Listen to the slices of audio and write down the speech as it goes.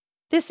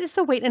This is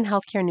the Weight and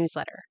Healthcare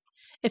newsletter.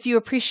 If you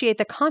appreciate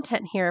the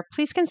content here,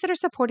 please consider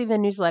supporting the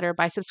newsletter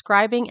by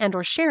subscribing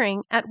and/or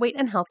sharing at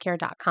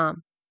weightandhealthcare.com.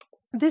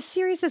 This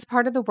series is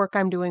part of the work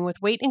I'm doing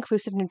with Weight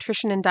Inclusive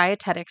Nutrition and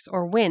Dietetics,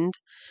 or WIND,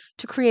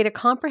 to create a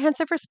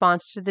comprehensive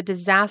response to the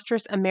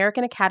disastrous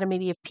American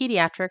Academy of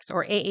Pediatrics,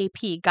 or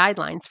AAP,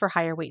 guidelines for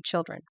higher weight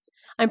children.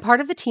 I'm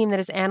part of the team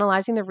that is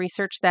analyzing the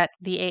research that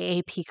the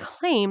AAP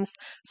claims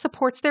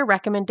supports their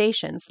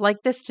recommendations, like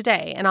this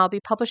today, and I'll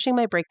be publishing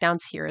my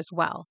breakdowns here as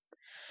well.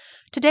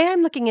 Today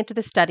I'm looking into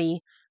the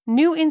study,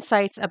 New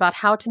Insights about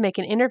How to Make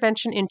an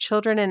Intervention in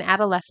Children and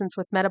Adolescents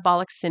with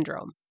Metabolic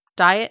Syndrome,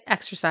 Diet,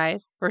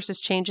 Exercise versus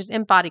Changes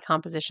in Body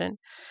Composition,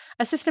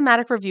 a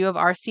systematic review of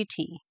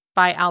RCT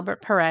by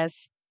Albert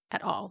Perez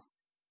et al.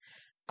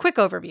 Quick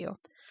overview.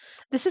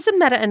 This is a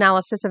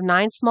meta-analysis of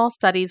 9 small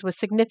studies with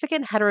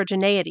significant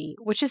heterogeneity,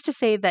 which is to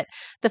say that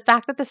the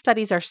fact that the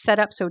studies are set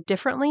up so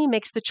differently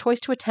makes the choice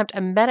to attempt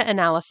a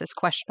meta-analysis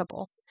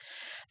questionable.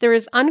 There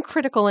is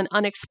uncritical and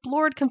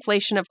unexplored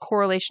conflation of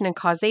correlation and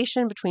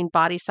causation between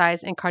body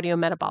size and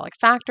cardiometabolic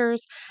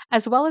factors,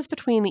 as well as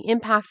between the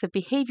impacts of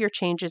behavior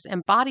changes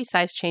and body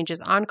size changes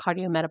on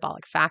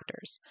cardiometabolic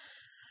factors.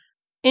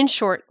 In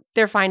short,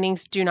 their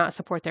findings do not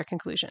support their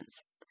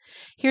conclusions.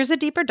 Here's a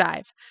deeper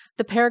dive.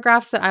 The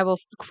paragraphs that I will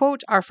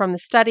quote are from the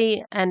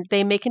study, and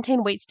they may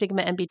contain weight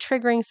stigma and be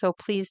triggering, so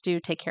please do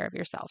take care of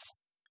yourself.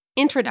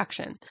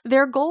 Introduction.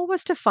 Their goal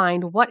was to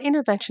find what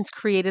interventions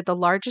created the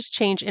largest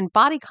change in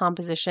body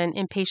composition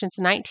in patients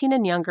 19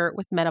 and younger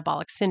with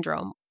metabolic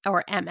syndrome,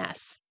 or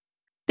MS.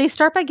 They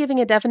start by giving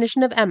a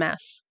definition of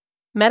MS.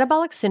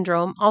 Metabolic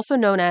syndrome, also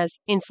known as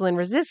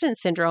insulin-resistant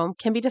syndrome,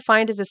 can be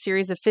defined as a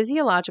series of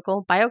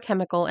physiological,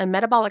 biochemical, and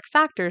metabolic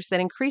factors that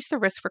increase the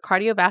risk for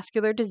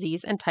cardiovascular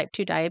disease and type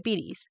 2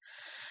 diabetes.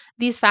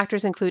 These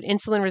factors include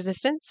insulin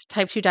resistance,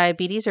 type 2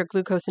 diabetes or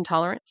glucose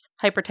intolerance,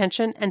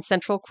 hypertension, and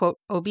central, quote,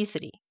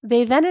 obesity.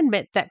 They then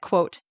admit that,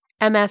 quote,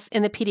 MS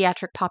in the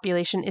pediatric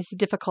population is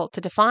difficult to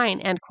define,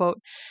 end quote,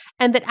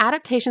 and that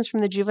adaptations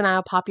from the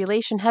juvenile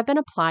population have been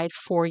applied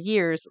for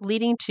years,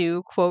 leading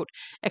to, quote,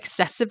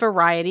 excessive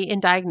variety in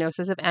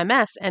diagnosis of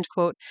MS, end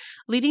quote,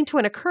 leading to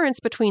an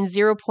occurrence between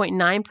 0.9%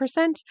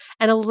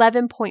 and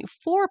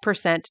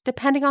 11.4%,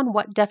 depending on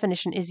what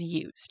definition is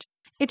used.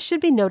 It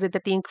should be noted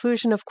that the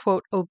inclusion of,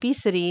 quote,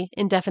 obesity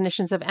in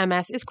definitions of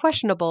MS is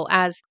questionable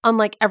as,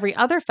 unlike every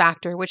other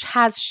factor which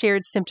has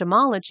shared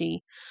symptomology,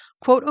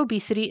 quote,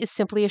 obesity is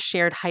simply a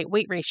shared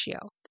height-weight ratio.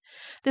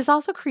 This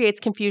also creates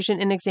confusion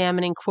in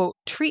examining, quote,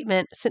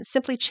 treatment, since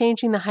simply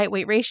changing the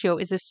height-weight ratio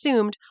is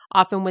assumed,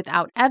 often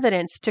without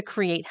evidence, to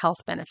create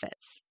health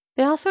benefits.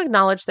 They also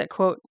acknowledge that,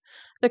 quote,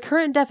 the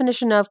current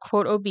definition of,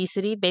 quote,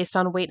 obesity based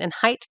on weight and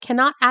height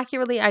cannot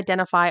accurately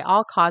identify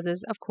all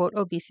causes of, quote,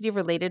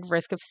 obesity-related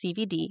risk of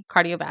CVD,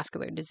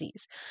 cardiovascular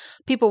disease.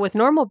 People with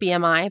normal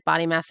BMI,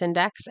 body mass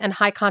index, and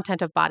high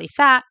content of body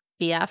fat,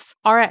 BF,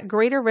 are at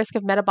greater risk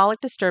of metabolic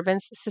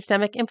disturbance,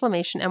 systemic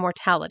inflammation, and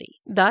mortality.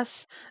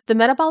 Thus, the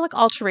metabolic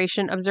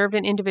alteration observed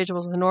in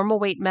individuals with normal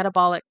weight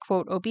metabolic,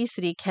 quote,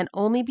 obesity can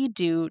only be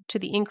due to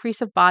the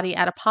increase of body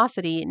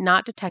adiposity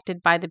not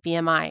detected by the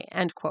BMI,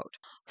 end quote.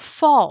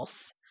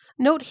 False.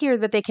 Note here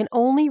that they can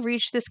only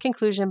reach this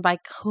conclusion by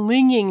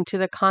clinging to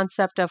the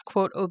concept of,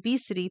 quote,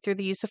 obesity through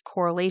the use of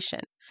correlation.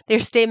 Their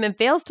statement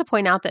fails to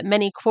point out that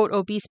many, quote,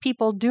 obese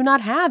people do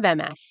not have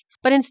MS.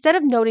 But instead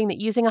of noting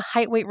that using a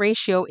height-weight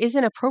ratio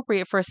isn't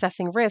appropriate for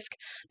assessing risk,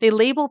 they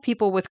label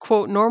people with,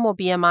 quote, normal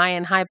BMI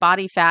and high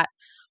body fat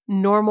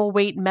normal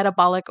weight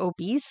metabolic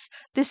obese.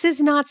 This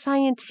is not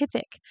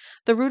scientific.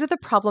 The root of the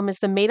problem is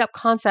the made-up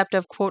concept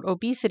of, quote,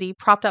 obesity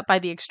propped up by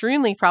the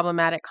extremely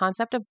problematic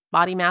concept of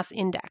body mass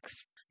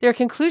index. Their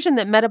conclusion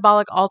that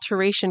metabolic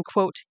alteration,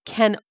 quote,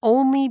 can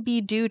only be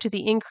due to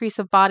the increase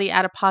of body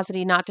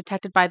adiposity not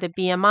detected by the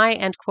BMI,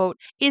 end quote,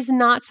 is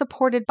not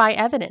supported by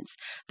evidence.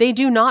 They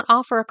do not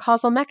offer a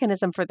causal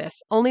mechanism for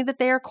this, only that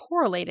they are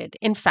correlated.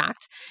 In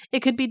fact,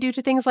 it could be due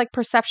to things like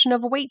perception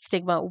of weight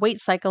stigma, weight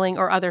cycling,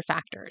 or other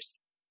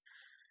factors.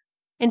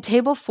 In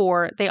Table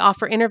 4, they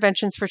offer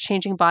interventions for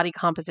changing body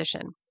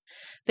composition.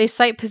 They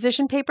cite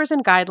position papers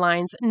and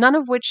guidelines, none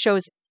of which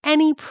shows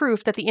any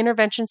proof that the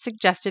intervention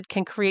suggested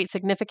can create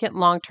significant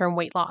long-term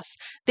weight loss.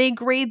 They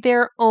grade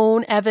their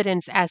own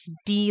evidence as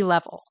D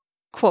level.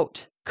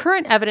 Quote,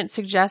 current evidence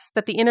suggests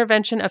that the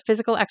intervention of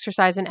physical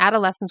exercise in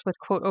adolescents with,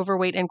 quote,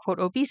 overweight and, quote,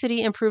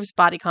 obesity improves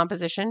body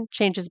composition,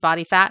 changes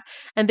body fat,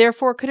 and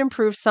therefore could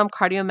improve some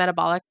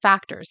cardiometabolic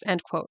factors,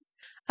 end quote.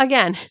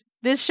 Again,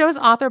 this shows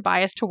author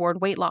bias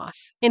toward weight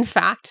loss. In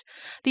fact,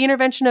 the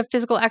intervention of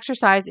physical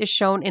exercise is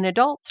shown in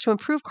adults to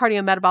improve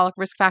cardiometabolic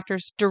risk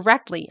factors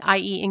directly,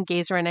 i.e. in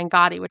Gazer and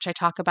Angadi, which I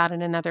talk about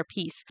in another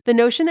piece. The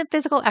notion that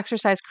physical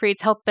exercise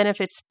creates health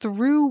benefits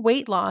through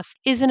weight loss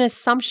is an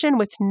assumption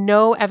with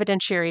no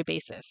evidentiary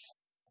basis.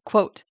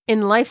 Quote,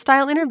 in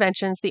lifestyle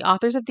interventions, the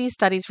authors of these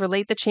studies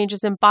relate the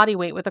changes in body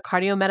weight with the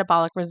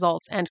cardiometabolic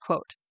results, end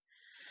quote.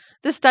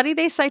 The study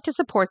they cite to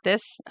support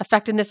this,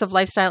 Effectiveness of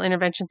Lifestyle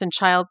Interventions in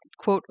Child,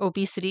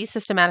 Obesity,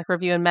 Systematic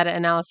Review and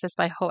Meta-Analysis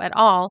by Ho et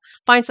al.,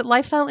 finds that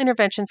lifestyle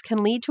interventions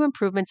can lead to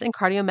improvements in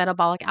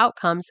cardiometabolic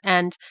outcomes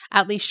and,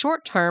 at least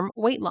short-term,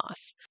 weight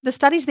loss. The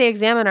studies they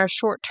examine are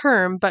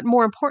short-term, but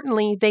more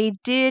importantly, they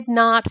did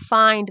not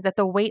find that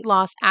the weight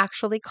loss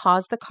actually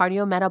caused the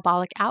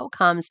cardiometabolic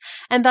outcomes,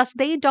 and thus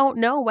they don't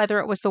know whether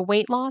it was the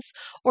weight loss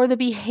or the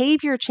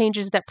behavior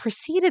changes that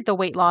preceded the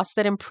weight loss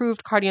that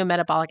improved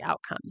cardiometabolic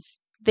outcomes.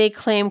 They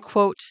claim,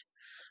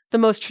 the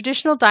most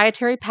traditional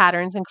dietary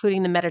patterns,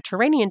 including the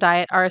Mediterranean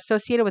diet, are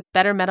associated with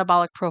better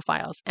metabolic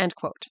profiles, end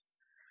quote.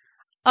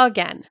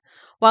 Again,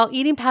 while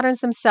eating patterns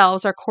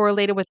themselves are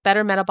correlated with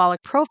better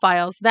metabolic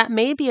profiles, that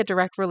may be a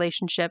direct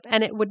relationship,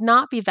 and it would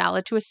not be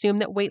valid to assume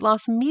that weight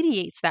loss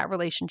mediates that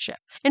relationship.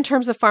 In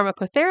terms of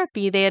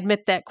pharmacotherapy, they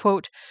admit that,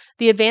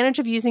 the advantage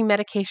of using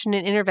medication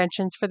and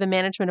interventions for the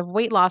management of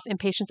weight loss in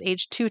patients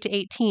aged 2 to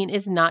 18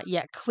 is not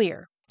yet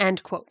clear,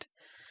 end quote.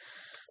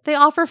 They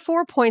offer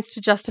 4 points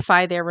to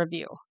justify their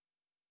review.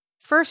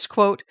 First,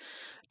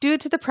 due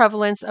to the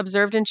prevalence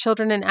observed in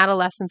children and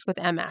adolescents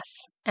with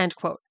MS, end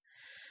quote.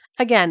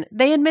 Again,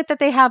 they admit that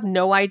they have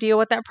no idea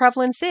what that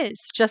prevalence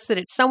is, just that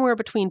it's somewhere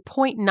between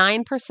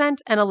 0.9%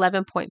 and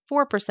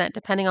 11.4%,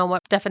 depending on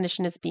what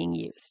definition is being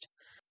used.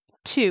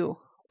 2,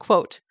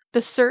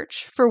 the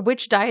search for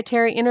which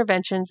dietary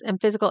interventions and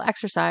physical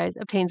exercise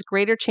obtains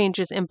greater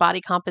changes in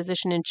body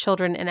composition in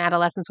children and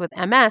adolescents with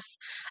MS,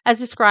 as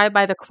described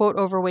by the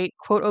overweight,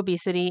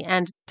 obesity,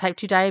 and type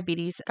 2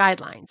 diabetes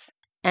guidelines,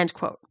 end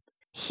quote.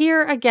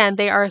 Here, again,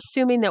 they are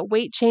assuming that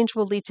weight change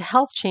will lead to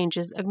health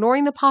changes,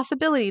 ignoring the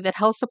possibility that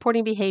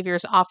health-supporting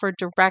behaviors offer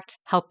direct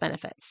health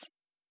benefits.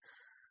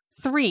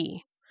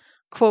 3,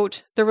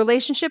 the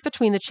relationship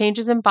between the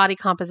changes in body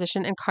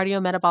composition and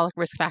cardiometabolic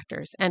risk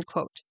factors, end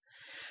quote.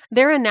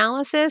 Their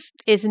analysis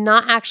is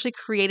not actually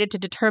created to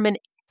determine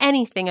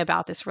anything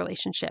about this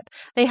relationship.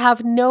 They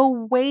have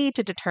no way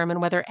to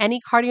determine whether any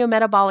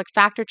cardiometabolic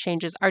factor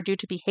changes are due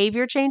to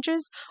behavior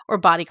changes or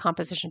body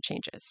composition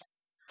changes.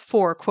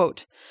 4,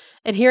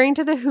 adhering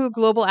to the WHO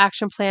Global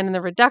Action Plan and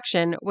the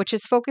reduction, which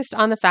is focused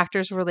on the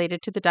factors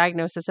related to the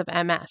diagnosis of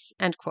MS,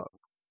 end quote.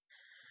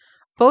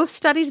 Both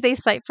studies they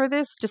cite for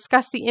this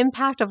discuss the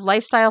impact of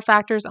lifestyle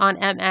factors on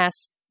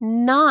MS,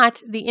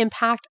 not the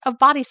impact of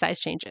body size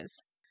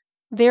changes.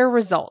 Their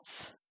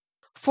results.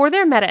 For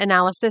their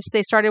meta-analysis,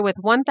 they started with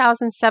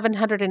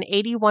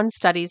 1,781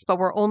 studies, but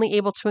were only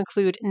able to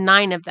include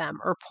 9 of them,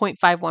 or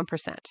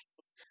 0.51%.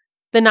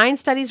 The 9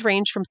 studies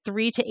ranged from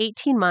 3 to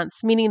 18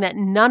 months, meaning that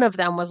none of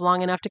them was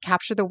long enough to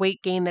capture the weight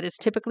gain that is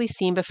typically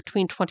seen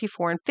between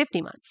 24 and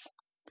 50 months.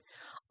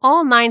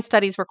 All 9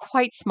 studies were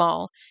quite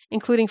small,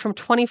 including from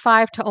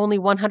 25 to only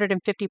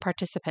 150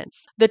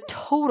 participants. The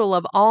total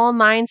of all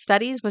 9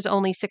 studies was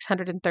only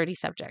 630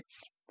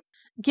 subjects.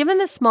 Given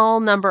the small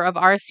number of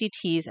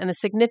RCTs and the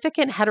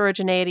significant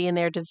heterogeneity in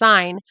their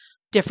design,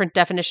 different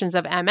definitions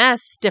of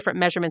MS, different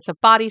measurements of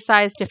body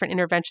size, different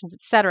interventions,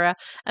 etc.,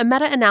 a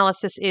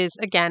meta-analysis is,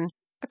 again,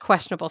 a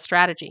questionable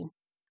strategy.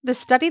 The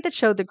study that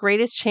showed the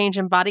greatest change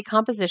in body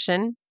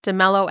composition,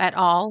 DeMello et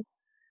al.,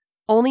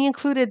 only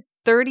included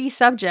 30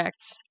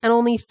 subjects and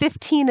only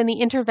 15 in the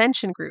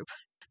intervention group.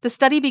 The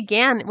study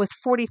began with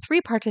 43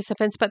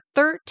 participants, but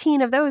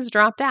 13 of those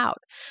dropped out.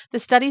 The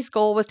study's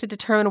goal was to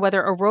determine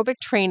whether aerobic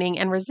training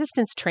and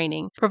resistance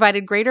training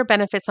provided greater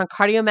benefits on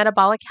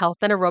cardiometabolic health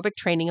than aerobic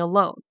training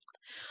alone.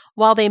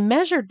 While they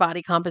measured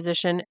body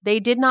composition,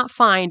 they did not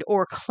find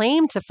or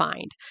claim to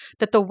find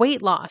that the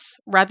weight loss,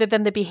 rather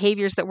than the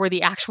behaviors that were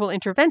the actual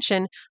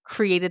intervention,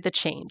 created the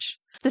change.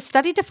 The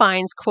study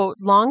defines,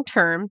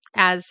 long-term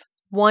as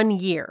 1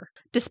 year,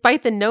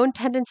 despite the known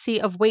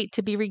tendency of weight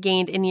to be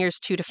regained in years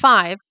 2 to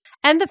 5,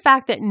 and the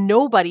fact that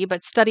nobody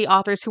but study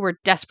authors who were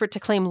desperate to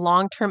claim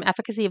long-term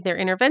efficacy of their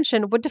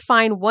intervention would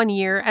define 1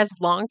 year as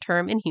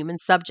long-term in human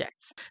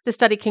subjects. The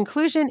study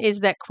conclusion is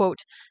that,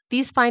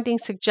 these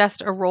findings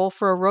suggest a role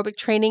for aerobic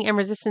training and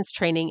resistance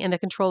training in the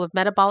control of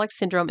metabolic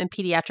syndrome in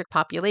pediatric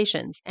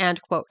populations,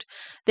 and,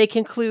 they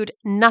conclude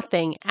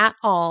nothing at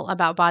all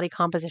about body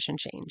composition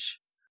change.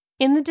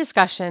 In the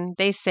discussion,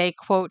 they say,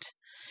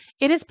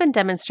 it has been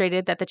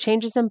demonstrated that the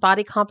changes in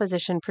body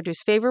composition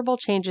produce favorable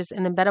changes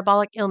in the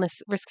metabolic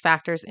illness risk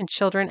factors in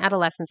children,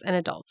 adolescents, and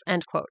adults,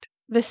 end quote.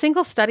 The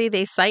single study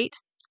they cite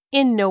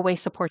in no way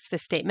supports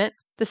this statement.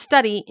 The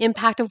study,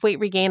 Impact of Weight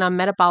Regain on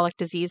Metabolic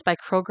Disease by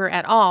Kroger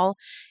et al.,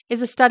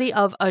 is a study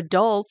of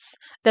adults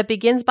that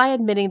begins by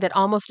admitting that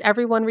almost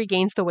everyone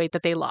regains the weight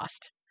that they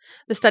lost.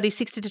 The study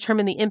seeks to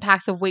determine the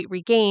impacts of weight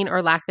regain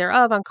or lack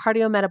thereof on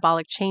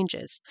cardiometabolic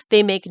changes.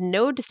 They make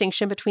no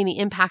distinction between the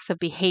impacts of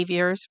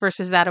behaviors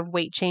versus that of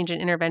weight change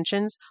and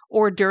interventions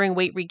or during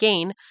weight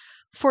regain.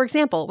 For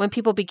example, when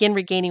people begin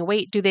regaining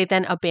weight, do they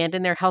then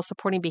abandon their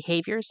health-supporting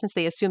behaviors since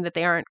they assume that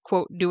they aren't,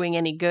 doing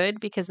any good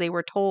because they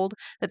were told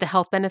that the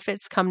health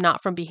benefits come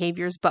not from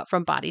behaviors but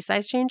from body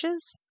size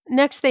changes?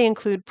 Next, they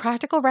include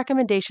practical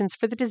recommendations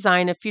for the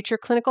design of future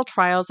clinical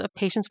trials of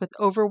patients with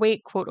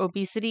overweight,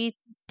 obesity,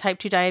 type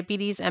 2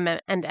 diabetes, and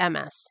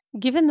MS.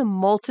 Given the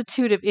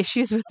multitude of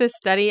issues with this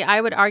study,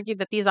 I would argue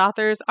that these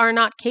authors are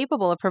not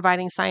capable of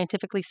providing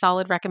scientifically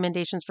solid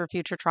recommendations for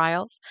future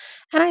trials,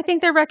 and I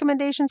think their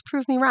recommendations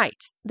prove me right.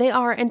 They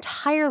are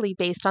entirely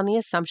based on the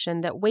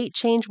assumption that weight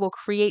change will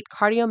create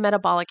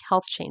cardiometabolic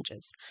health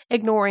changes,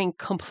 ignoring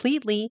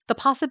completely the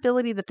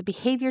possibility that the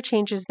behavior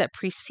changes that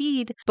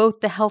precede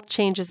both the health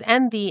changes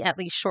and the, at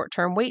least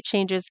short-term, weight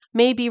changes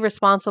may be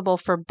responsible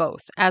for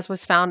both, as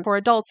was found for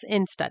adults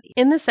in study.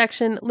 In the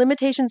section,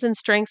 Limitations and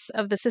Strengths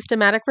of the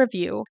Systematic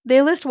Review,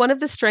 they list one of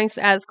the strengths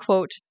as,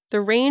 quote,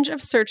 the range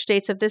of search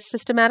dates of this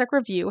systematic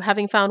review,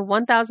 having found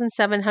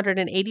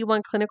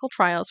 1,781 clinical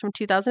trials from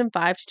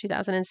 2005 to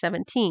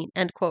 2017,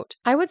 end quote.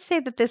 I would say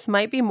that this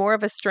might be more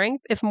of a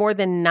strength if more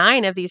than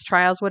 9 of these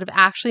trials would have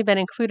actually been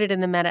included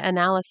in the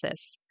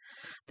meta-analysis.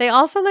 They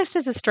also list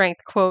as a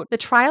strength, quote, the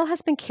trial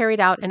has been carried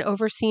out and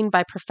overseen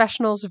by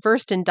professionals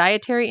versed in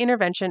dietary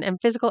intervention and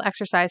physical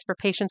exercise for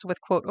patients with,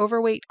 quote,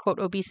 overweight, quote,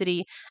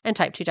 obesity, and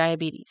type 2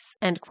 diabetes,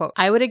 end quote.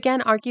 I would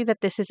again argue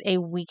that this is a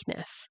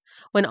weakness.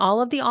 When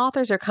all of the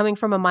authors are coming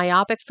from a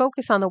myopic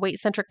focus on the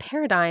weight-centric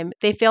paradigm,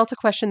 they fail to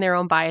question their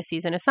own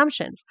biases and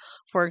assumptions.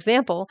 For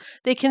example,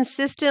 they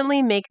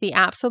consistently make the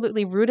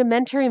absolutely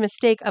rudimentary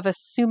mistake of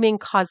assuming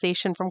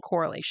causation from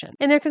correlation.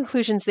 In their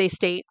conclusions, they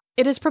state,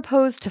 it is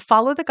proposed to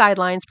follow the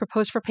guidelines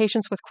proposed for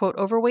patients with, quote,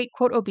 overweight,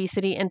 quote,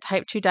 obesity, and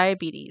type 2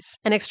 diabetes,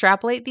 and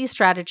extrapolate these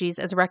strategies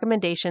as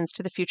recommendations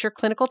to the future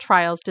clinical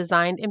trials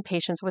designed in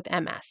patients with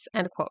MS,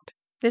 end quote.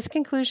 This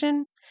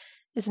conclusion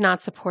is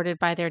not supported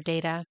by their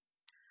data.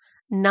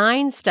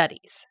 9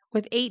 studies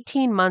with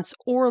 18 months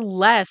or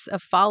less of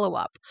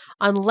follow-up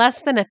on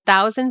less than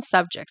 1,000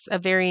 subjects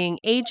of varying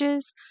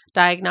ages,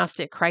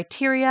 diagnostic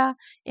criteria,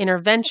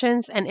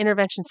 interventions, and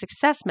intervention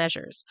success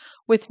measures,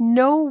 with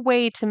no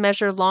way to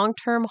measure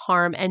long-term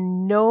harm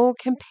and no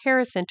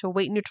comparison to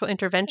weight-neutral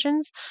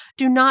interventions,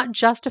 do not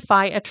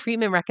justify a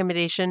treatment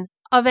recommendation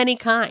of any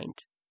kind.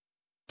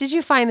 Did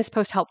you find this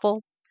post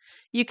helpful?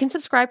 You can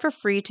subscribe for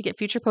free to get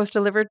future posts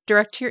delivered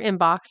direct to your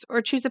inbox, or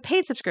choose a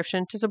paid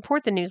subscription to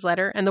support the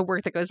newsletter and the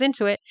work that goes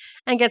into it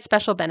and get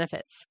special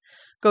benefits.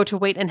 Go to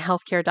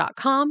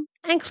weightandhealthcare.com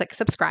and click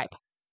subscribe.